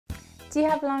Do you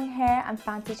have long hair and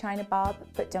fancy trying to bob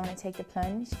but don't want to take the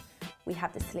plunge? We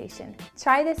have the solution.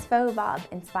 Try this faux bob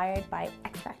inspired by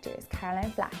X Factor's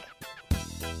Flack.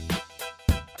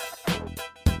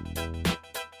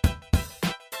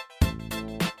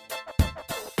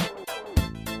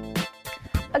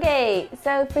 Okay,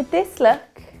 so for this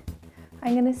look,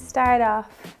 I'm going to start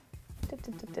off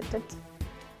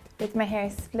with my hair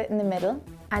split in the middle,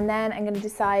 and then I'm going to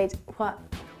decide what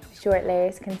short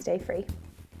layers can stay free.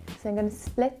 So I'm going to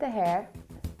split the hair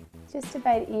just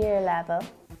about ear level.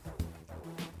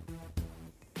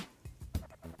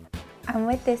 And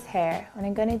with this hair, what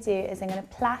I'm going to do is I'm going to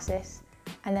plait it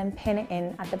and then pin it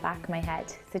in at the back of my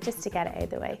head, so just to get it out of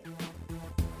the way.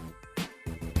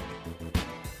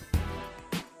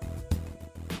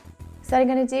 So what I'm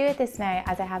going to do with this now,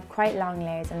 as I have quite long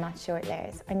layers and not short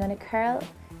layers, I'm going to curl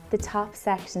the top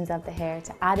sections of the hair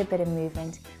to add a bit of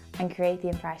movement and create the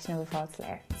impression of a false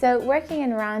layer. So working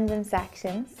in random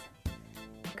sections,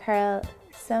 curl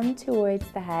some towards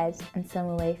the head and some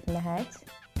away from the head.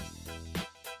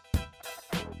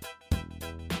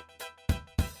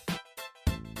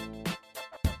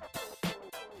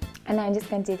 And now I'm just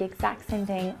going to do the exact same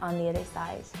thing on the other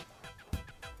side.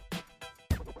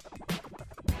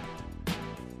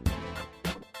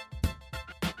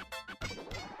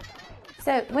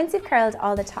 So once you've curled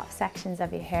all the top sections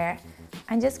of your hair,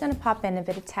 I'm just going to pop in a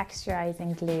bit of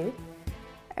texturizing glue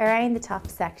around the top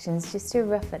sections just to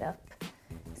rough it up.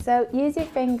 So use your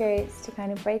fingers to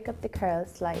kind of break up the curls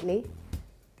slightly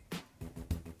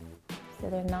so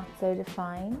they're not so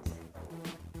defined.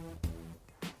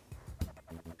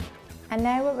 And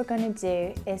now what we're going to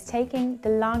do is taking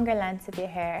the longer lengths of your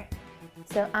hair,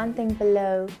 so anything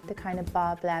below the kind of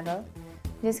bob level,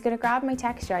 I'm just going to grab my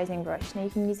texturizing brush. Now you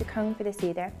can use a comb for this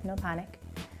either, no panic,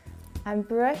 and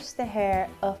brush the hair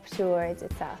up towards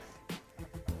itself.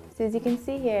 So as you can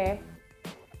see here,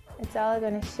 it's all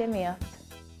going to shimmy up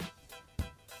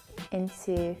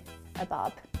into a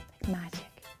bob, like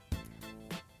magic,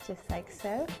 just like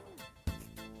so.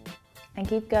 And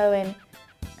keep going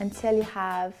until you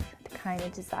have the kind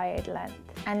of desired length.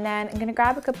 And then I'm going to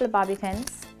grab a couple of bobby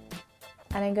pins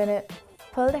and I'm going to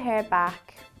pull the hair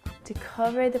back to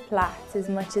cover the plaits as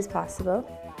much as possible,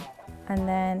 and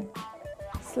then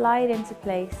slide into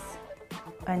place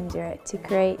under it to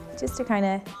create just a kind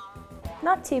of,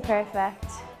 not too perfect,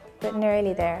 but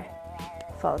nearly there,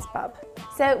 false bob.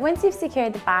 So once you've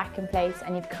secured the back in place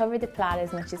and you've covered the plait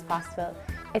as much as possible,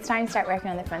 it's time to start working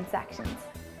on the front sections.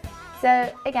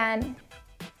 So again,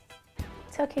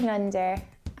 tucking under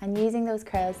and using those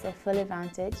curls to full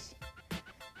advantage.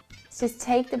 Just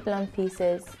take the blunt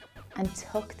pieces and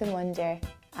tuck them under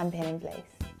and pin in place.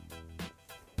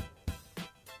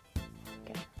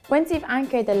 Okay. Once you've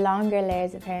anchored the longer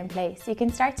layers of hair in place, you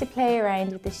can start to play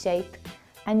around with the shape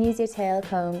and use your tail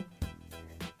comb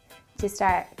to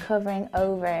start covering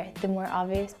over the more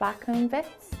obvious back comb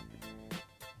bits.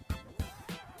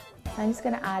 So I'm just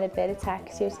going to add a bit of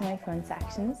texture to my front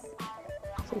sections,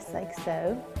 just like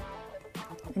so,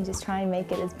 and just try and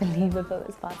make it as believable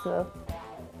as possible,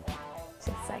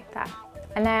 just like that.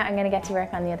 And now I'm going to get to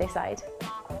work on the other side.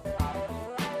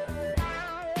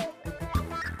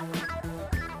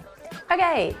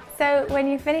 Okay, so when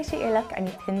you're finished with your look and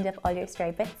you've pinned up all your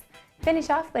stray bits, finish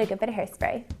off with a good bit of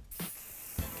hairspray.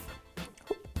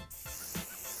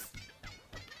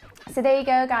 So there you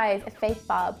go guys, a fake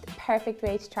bob, the perfect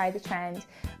way to try the trend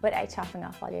without chopping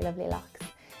off all your lovely locks.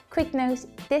 Quick note,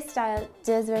 this style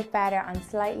does work better on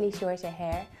slightly shorter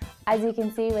hair. As you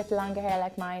can see, with longer hair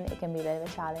like mine, it can be a bit of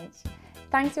a challenge.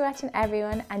 Thanks for watching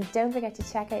everyone, and don't forget to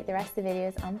check out the rest of the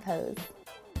videos on Pose.